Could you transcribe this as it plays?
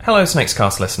Hello,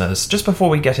 SnakesCast listeners. Just before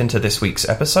we get into this week's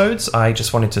episodes, I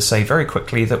just wanted to say very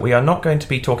quickly that we are not going to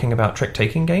be talking about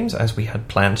trick-taking games as we had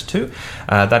planned to.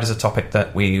 That is a topic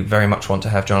that we very much want to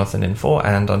have Jonathan in for,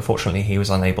 and unfortunately he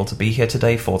was unable to be here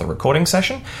today for the recording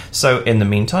session. So in the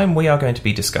meantime, we are going to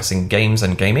be discussing games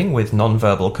and gaming with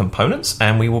non-verbal components,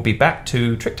 and we will be back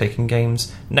to trick-taking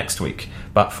games next week.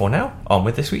 But for now, on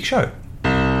with this week's show.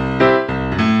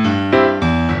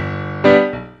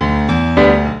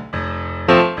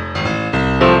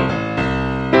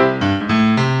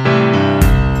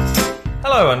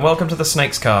 And welcome to the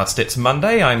SnakesCast. It's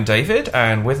Monday, I'm David,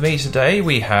 and with me today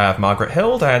we have Margaret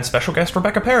Hild and special guest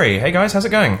Rebecca Perry. Hey guys, how's it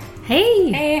going?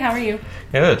 Hey! Hey, how are you?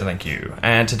 Good, thank you.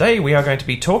 And today we are going to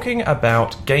be talking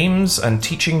about games and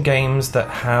teaching games that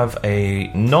have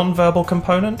a non-verbal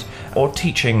component, or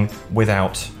teaching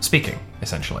without speaking,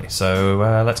 essentially.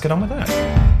 So let's get on with that.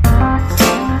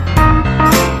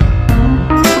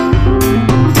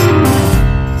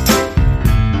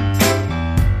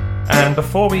 And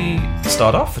before we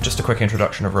start off, just a quick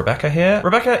introduction of Rebecca here.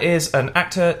 Rebecca is an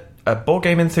actor, a board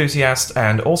game enthusiast,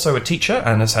 and also a teacher,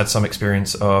 and has had some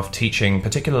experience of teaching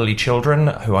particularly children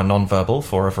who are non-verbal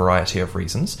for a variety of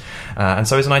reasons, and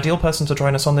so is an ideal person to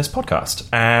join us on this podcast.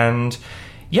 And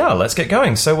yeah, let's get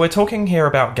going. So we're talking here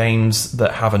about games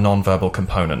that have a non-verbal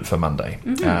component for Monday.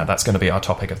 Mm-hmm. That's going to be our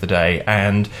topic of the day.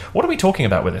 And what are we talking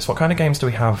about with this? What kind of games do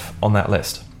we have on that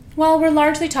list? Well, we're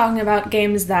largely talking about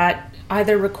games that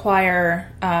either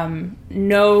require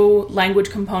no language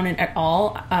component at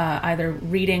all, either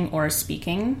reading or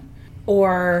speaking,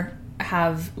 or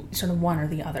have sort of one or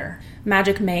the other.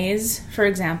 Magic Maze, for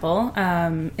example,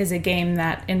 is a game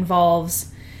that involves...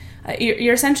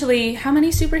 you're essentially... How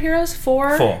many superheroes? Four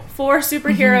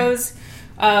superheroes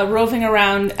roving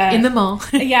around... in the mall.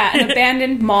 Yeah, an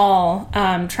abandoned mall,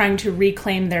 trying to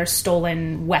reclaim their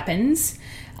stolen weapons.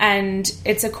 And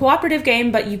it's a cooperative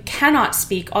game, but you cannot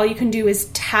speak. All you can do is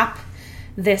tap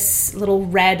this little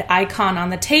red icon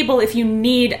on the table if you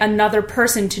need another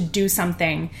person to do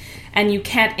something. And you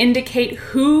can't indicate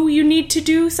who you need to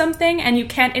do something, and you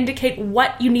can't indicate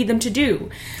what you need them to do.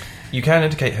 You can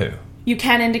indicate who. You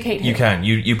can indicate who. You can.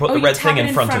 You put the red thing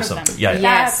in front of something. Yeah.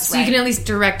 Yes. So you can at least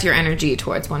direct your energy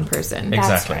towards one person.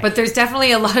 Exactly. Right. But there's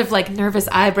definitely a lot of nervous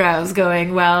eyebrows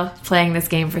going while playing this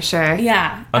game for sure.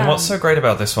 Yeah. And what's so great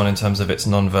about this one in terms of its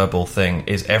non-verbal thing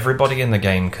is everybody in the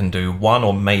game can do one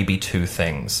or maybe two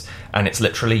things. And it's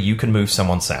literally you can move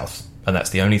someone south. And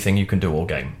that's the only thing you can do all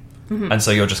game. Mm-hmm. And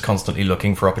so you're just constantly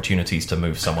looking for opportunities to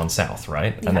move someone south,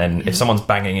 right? And then if someone's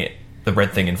banging the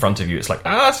red thing in front of you, it's like,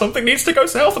 something needs to go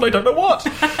south and I don't know what.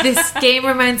 This game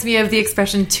reminds me of the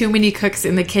expression too many cooks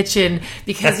in the kitchen,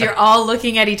 because you're all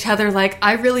looking at each other like,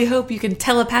 I really hope you can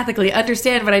telepathically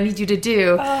understand what I need you to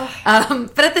do.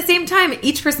 But at the same time,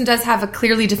 each person does have a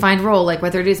clearly defined role, like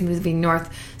whether it is moving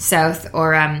north, south,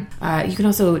 or you can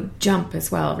also jump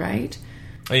as well, right?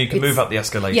 Oh, you can move up the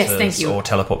escalators, yes, thank you, or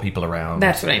teleport people around.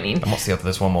 That's what I mean. And what's the other?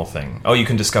 There's one more thing. Oh, you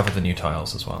can discover the new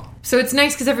tiles as well. So it's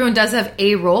nice because everyone does have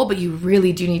a role, but you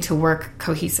really do need to work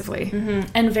cohesively. Mm-hmm.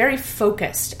 And very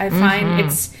focused. I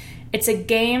find it's a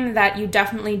game that you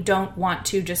definitely don't want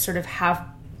to just sort of have,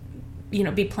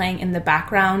 be playing in the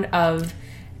background of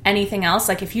anything else.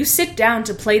 Like, if you sit down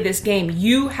to play this game,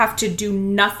 you have to do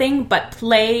nothing but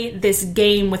play this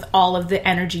game with all of the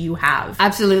energy you have.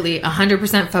 Absolutely.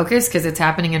 100% focus because it's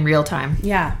happening in real time.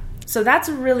 Yeah. So that's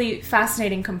a really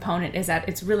fascinating component, is that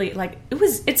it's really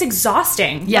it's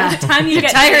exhausting by the time you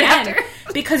get tired to the end,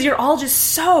 after. because you're all just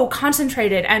so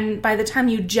concentrated, and by the time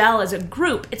you gel as a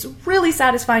group, it's really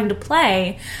satisfying to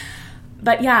play.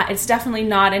 But yeah, it's definitely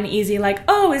not an easy,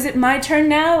 is it my turn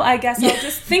now? I guess I'll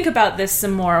just think about this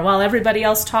some more while everybody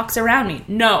else talks around me.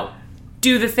 No.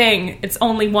 Do the thing. It's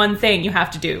only one thing you have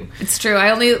to do. It's true.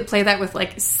 I only play that with,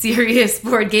 serious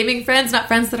board gaming friends, not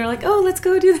friends that are like, oh, let's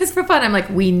go do this for fun. I'm like,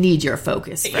 we need your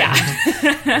focus, friend.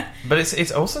 Yeah. But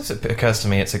it's also, it occurs to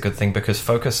me, it's a good thing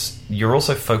because you're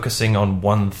also focusing on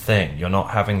one thing. You're not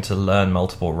having to learn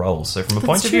multiple roles. So from a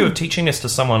point of view of teaching this to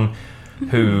someone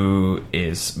who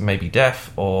is maybe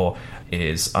deaf or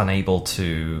is unable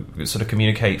to sort of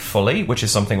communicate fully, which is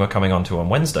something we're coming on to on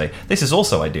Wednesday, this is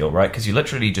also ideal, right? Because you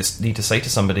literally just need to say to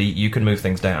somebody, you can move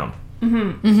things down.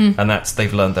 Mm-hmm. Mm-hmm. And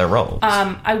they've learned their roles.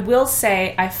 I will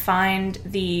say I find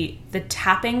the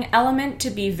tapping element to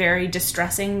be very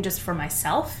distressing just for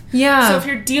myself. Yeah. So if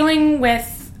you're dealing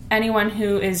with anyone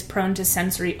who is prone to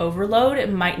sensory overload,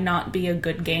 it might not be a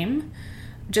good game.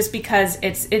 Just because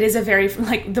it is a very,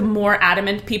 the more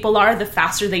adamant people are, the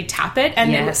faster they tap it.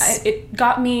 And it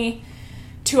got me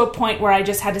to a point where I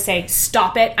just had to say,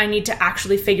 stop it. I need to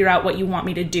actually figure out what you want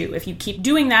me to do. If you keep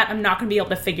doing that, I'm not going to be able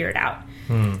to figure it out.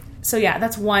 So yeah,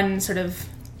 that's one sort of...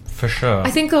 For sure.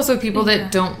 I think also people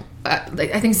that don't...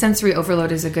 I think sensory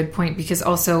overload is a good point, because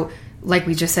also, like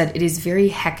we just said, it is very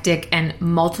hectic, and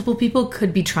multiple people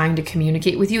could be trying to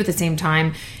communicate with you at the same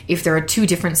time if there are two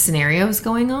different scenarios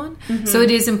going on. So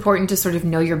it is important to sort of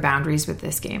know your boundaries with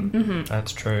this game.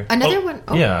 That's true. Another one...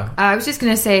 yeah. I was just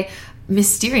going to say...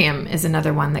 Mysterium is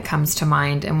another one that comes to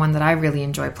mind, and one that I really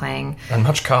enjoy playing. And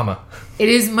much calmer. It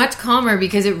is much calmer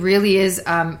because it really is.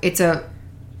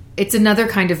 It's another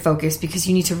kind of focus, because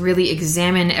you need to really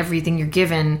examine everything you're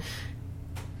given,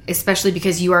 especially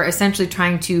because you are essentially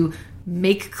trying to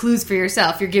make clues for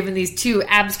yourself. You're given these two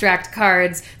abstract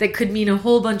cards that could mean a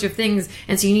whole bunch of things,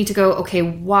 and so you need to go, okay,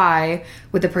 why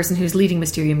would the person who's leading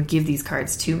Mysterium give these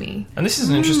cards to me? And this is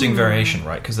an interesting variation,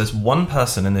 right? Because there's one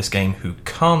person in this game who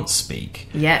can't speak.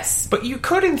 Yes. But you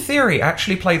could, in theory,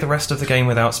 actually play the rest of the game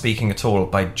without speaking at all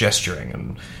by gesturing.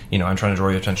 And, I'm trying to draw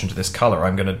your attention to this colour.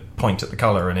 I'm going to point at the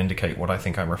colour and indicate what I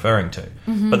think I'm referring to.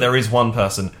 But there is one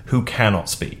person who cannot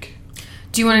speak.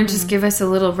 Do you want to just give us a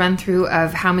little run-through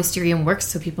of how Mysterium works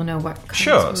so people know what cards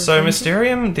Sure. So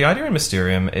Mysterium... the idea in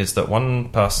Mysterium is that one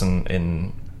person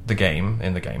in the game,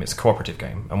 it's a cooperative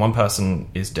game, and one person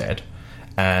is dead,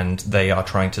 and they are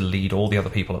trying to lead all the other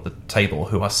people at the table,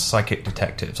 who are psychic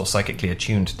detectives or psychically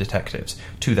attuned detectives,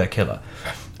 to their killer.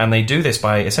 And they do this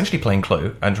by essentially playing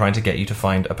Clue and trying to get you to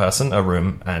find a person, a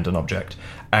room, and an object.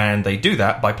 And they do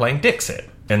that by playing Dixit,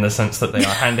 in the sense that they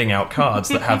are handing out cards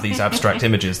that have these abstract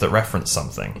images that reference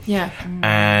something. Yeah.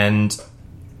 And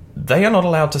they are not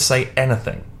allowed to say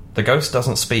anything. The ghost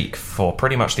doesn't speak for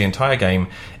pretty much the entire game,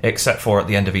 except for at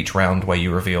the end of each round, where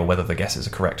you reveal whether the guesses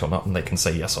are correct or not, and they can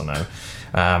say yes or no.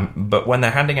 But when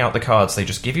they're handing out the cards, they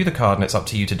just give you the card, and it's up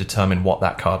to you to determine what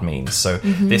that card means. So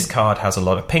this card has a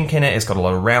lot of pink in it, it's got a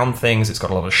lot of round things, it's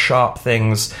got a lot of sharp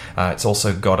things, it's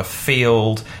also got a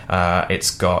field,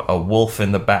 it's got a wolf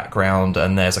in the background,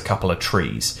 and there's a couple of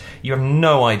trees. You have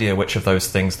no idea which of those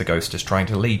things the ghost is trying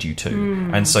to lead you to.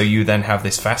 And so you then have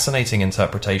this fascinating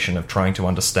interpretation of trying to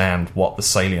understand what the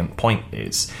salient point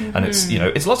is. And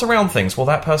it's lots of round things. Well,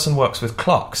 that person works with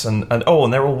clocks, and they're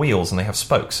all wheels and they have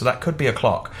spokes, so that could be a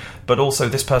clock. But also,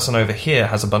 this person over here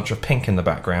has a bunch of pink in the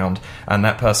background, and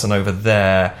that person over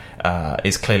there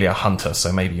is clearly a hunter,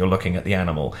 so maybe you're looking at the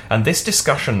animal. And this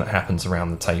discussion that happens around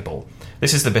the table,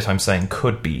 this is the bit I'm saying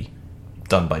could be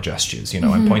done by gestures.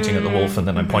 I'm pointing at the wolf and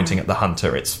then I'm pointing at the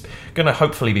hunter. It's going to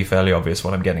hopefully be fairly obvious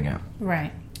what I'm getting at.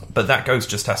 Right. But that ghost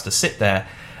just has to sit there.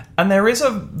 And there is a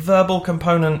verbal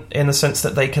component in the sense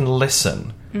that they can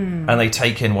listen and they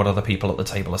take in what other people at the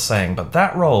table are saying. But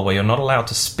that role where you're not allowed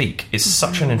to speak is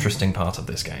such an interesting part of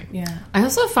this game. Yeah. I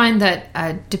also find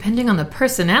that depending on the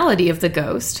personality of the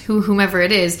ghost, whomever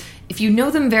it is, if you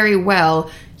know them very well,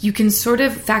 you can sort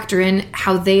of factor in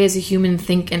how they as a human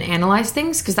think and analyze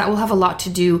things, because that will have a lot to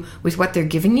do with what they're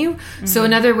giving you. So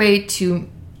another way to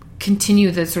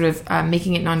continue the sort of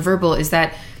making it nonverbal is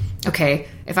that, okay,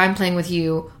 if I'm playing with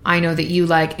you, I know that you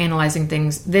like analyzing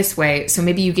things this way, so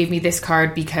maybe you gave me this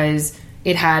card because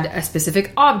it had a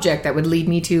specific object that would lead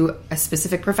me to a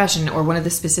specific profession or one of the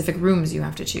specific rooms you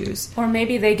have to choose. Or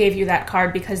maybe they gave you that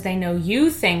card because they know you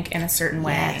think in a certain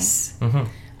way. Yes.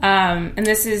 And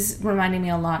this is reminding me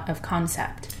a lot of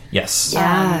Concept. Yes.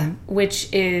 Yeah.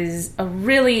 Which is a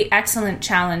really excellent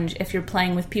challenge if you're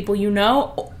playing with people you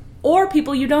know or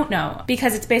people you don't know,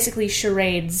 because it's basically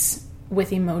charades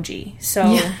with emoji.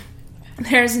 So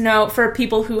there's for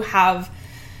people who have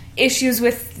issues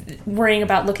with worrying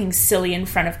about looking silly in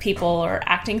front of people or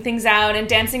acting things out and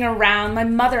dancing around. My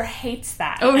mother hates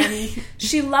that. Oh, and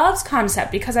she loves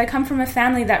Concept because I come from a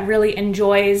family that really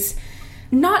enjoys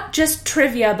not just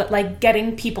trivia, but like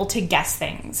getting people to guess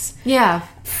things. Yeah.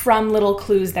 From little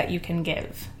clues that you can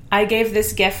give. I gave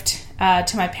this gift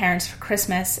to my parents for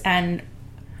Christmas, and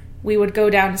we would go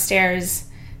downstairs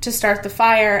to start the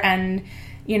fire, and,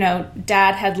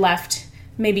 Dad had left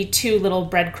maybe 2 little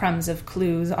breadcrumbs of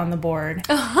clues on the board.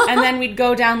 And then we'd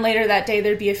go down later that day,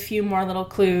 there'd be a few more little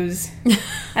clues,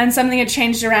 and something had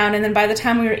changed around, and then by the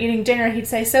time we were eating dinner, he'd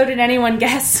say, "So did anyone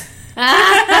guess?"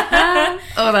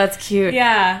 Oh, that's cute.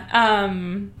 Yeah.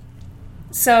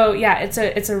 So yeah,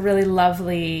 it's a really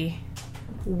lovely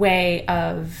way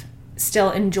of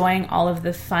still enjoying all of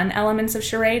the fun elements of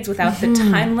charades without the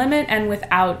time limit and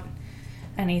without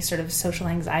any sort of social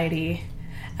anxiety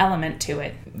element to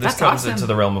it. This comes into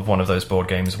the realm of one of those board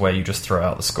games where you just throw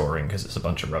out the scoring because it's a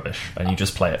bunch of rubbish and you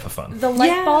just play it for fun. The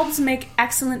light bulbs make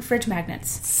excellent fridge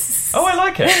magnets. Oh, I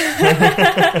like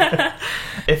it.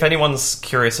 If anyone's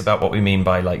curious about what we mean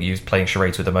by playing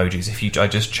charades with emojis, I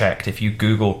just checked. If you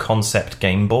Google Concept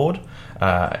Game Board,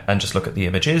 and just look at the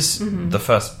images. The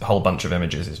first whole bunch of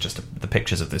images is just the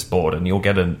pictures of this board, and you'll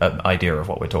get an idea of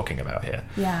what we're talking about here.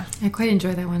 Yeah. I quite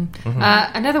enjoy that one.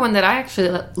 Another one that I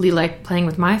actually like playing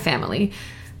with my family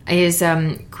is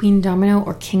Queen Domino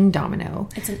or King Domino.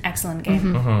 It's an excellent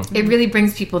game. It really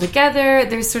brings people together.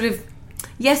 There's sort of,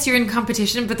 yes, you're in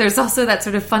competition, but there's also that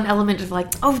sort of fun element of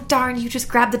like, oh, darn, you just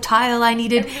grabbed the tile I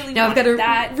needed. Now I've got to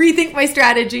rethink my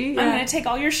strategy. I'm going to take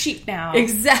all your sheep now.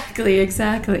 Exactly.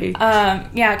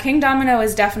 Yeah, King Domino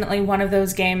is definitely one of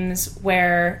those games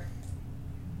where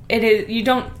you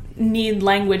don't need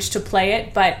language to play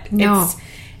it, but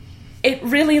it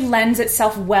really lends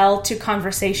itself well to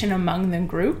conversation among the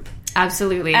group.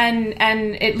 Absolutely. And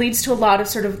it leads to a lot of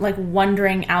sort of like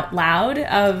wondering out loud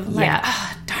of like,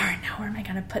 darn, now where am I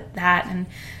going to put that? And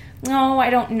no,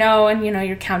 I don't know. And,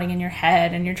 you're counting in your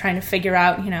head and you're trying to figure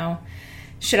out,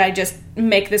 should I just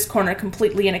make this corner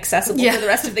completely inaccessible for the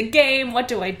rest of the game? What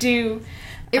do I do?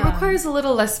 It requires a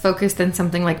little less focus than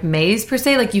something like Maze, per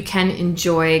se. Like, you can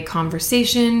enjoy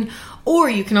conversation, or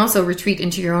you can also retreat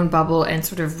into your own bubble and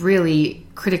sort of really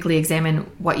critically examine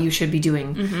what you should be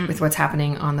doing with what's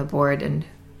happening on the board and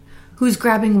who's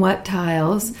grabbing what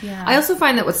tiles. Yeah. I also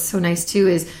find that what's so nice, too,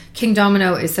 is King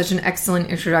Domino is such an excellent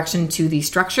introduction to the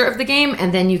structure of the game,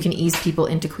 and then you can ease people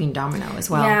into Queen Domino as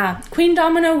well. Yeah. Queen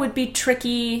Domino would be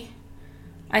tricky.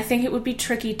 I think it would be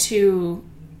tricky to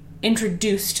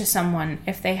introduce to someone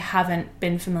if they haven't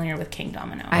been familiar with King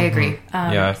Domino. I agree.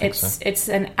 I think so. It's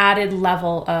an added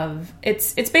level of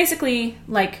it's basically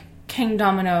like King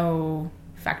Domino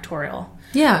Factorial.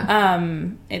 Yeah.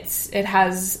 It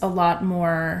has a lot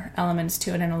more elements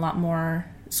to it and a lot more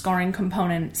scoring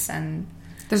components, and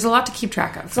there's a lot to keep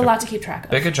track of. It's a lot to keep track of.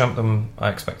 Bigger jump than I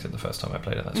expected the first time I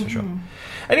played it, that's for sure.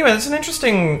 Anyway, there's an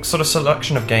interesting sort of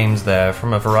selection of games there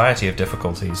from a variety of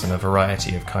difficulties and a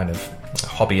variety of kind of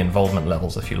hobby involvement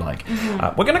levels, if you like.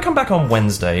 We're going to come back on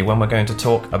Wednesday when we're going to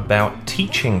talk about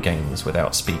teaching games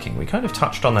without speaking. We kind of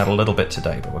touched on that a little bit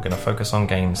today, but we're going to focus on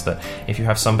games that if you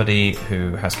have somebody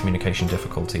who has communication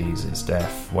difficulties, is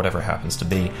deaf, whatever it happens to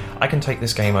be, I can take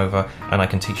this game over and I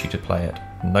can teach you to play it.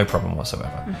 No problem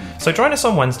whatsoever. So join us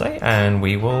on Wednesday and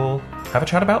we will have a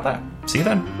chat about that. See you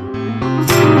then.